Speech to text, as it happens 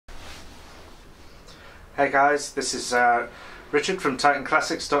Hey guys, this is Richard from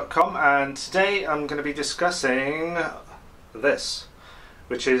TitanClassics.com, and today I'm going to be discussing this,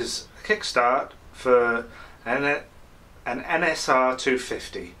 which is a kickstart for an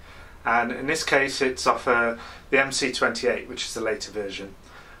NSR250, and in this case it's off the MC28, which is the later version,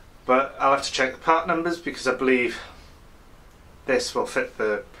 but I'll have to check the part numbers because I believe this will fit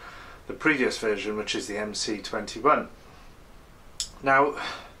the previous version, which is the MC21. Now,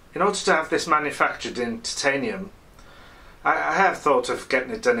 in order to have this manufactured in titanium, I have thought of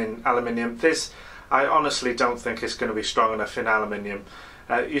getting it done in aluminium. I honestly don't think it's going to be strong enough in aluminium.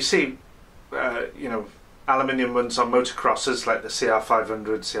 You see, aluminium ones on motocrossers like the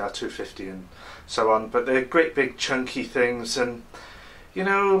CR500, CR250 and so on, but they're great big chunky things, and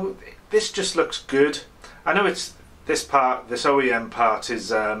this just looks good. I know this OEM part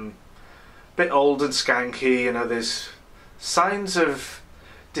is a bit old and skanky, there's signs of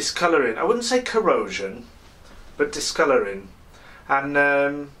discolouring. I wouldn't say corrosion, but discolouring.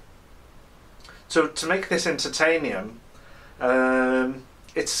 And so to make this in titanium,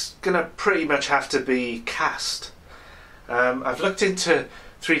 it's gonna pretty much have to be cast. I've looked into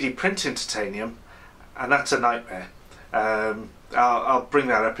 3D printing titanium, and that's a nightmare. I'll bring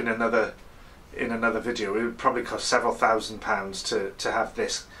that up in another video. It would probably cost several £1,000s to have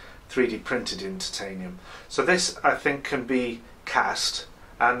this 3D printed in titanium. So this, I think, can be cast.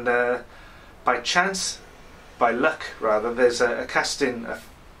 And by luck rather, there's a casting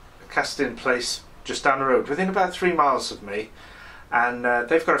place just down the road, within about 3 miles of me, and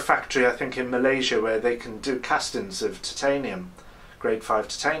they've got a factory, I think, in Malaysia where they can do castings of titanium, grade 5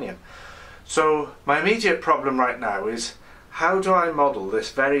 titanium. So my immediate problem right now is, how do I model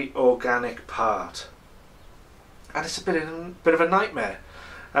this very organic part? And it's a bit of a nightmare.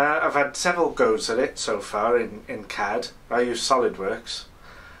 I've had several goes at it so far in CAD. I use SolidWorks.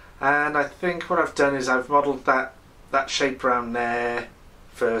 And I think what I've done is I've modelled that shape around there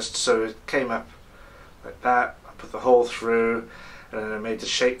first, so it came up like that. I put the hole through, and then I made the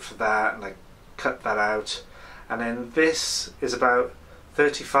shape for that, and I cut that out. And then this is about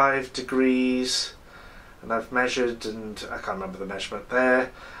 35 degrees, and I've measured, and I can't remember the measurement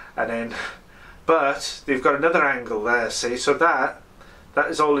there. And then, but you've got another angle there, see? So that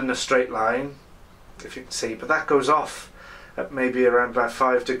is all in a straight line, if you can see, but that goes off at maybe around about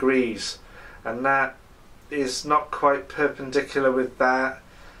 5 degrees, and that is not quite perpendicular with that.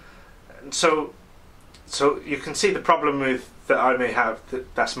 And so you can see the problem that I may have,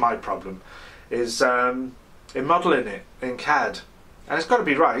 that's my problem, is in modelling it in CAD, and it's got to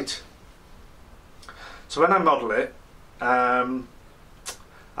be right. So when I model it, I'll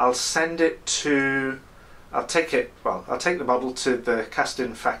take the model to the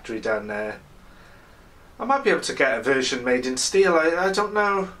casting factory down there. I might be able to get a version made in steel, I don't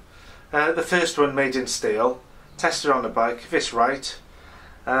know. The first one made in steel, test it on the bike, if it's right,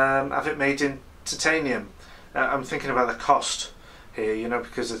 have it made in titanium. I'm thinking about the cost here,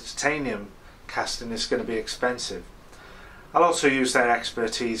 because the titanium casting is going to be expensive. I'll also use their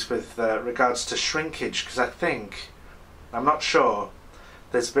expertise with regards to shrinkage, because I'm not sure,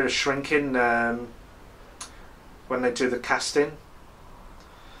 there's a bit of shrinking when they do the casting.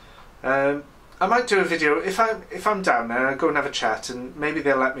 I might do a video if I'm down there. I'll go and have a chat, and maybe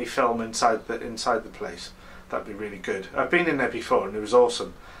they'll let me film inside the place. That'd be really good. I've been in there before, and it was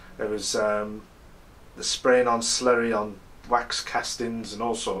awesome. There was the spraying on slurry on wax castings and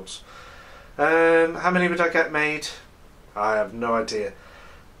all sorts. How many would I get made? I have no idea.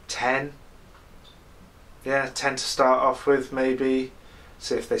 10. Yeah, 10 to start off with, maybe.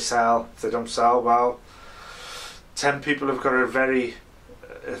 See if they sell. If they don't sell, well, 10 people have got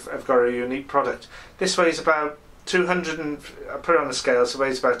a unique product. This weighs about 200, I put it on the scale, so it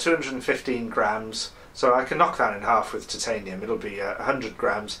weighs about 215 grams, so I can knock that in half with titanium. It'll be 100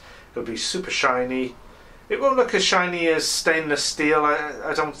 grams. It'll be super shiny. It won't look as shiny as stainless steel,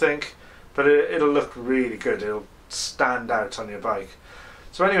 I don't think, but it'll look really good. It'll stand out on your bike.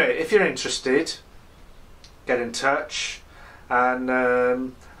 So anyway, if you're interested, get in touch and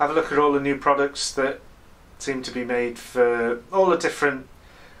have a look at all the new products that seem to be made for all the different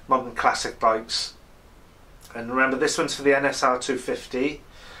modern classic bikes. And remember, this one's for the NSR250.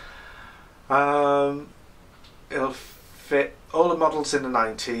 It'll fit all the models in the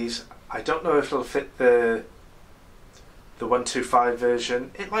 90s. I don't know if it'll fit the 125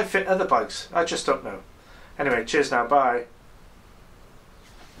 version. It might fit other bikes, I just don't know. Anyway, cheers now, bye.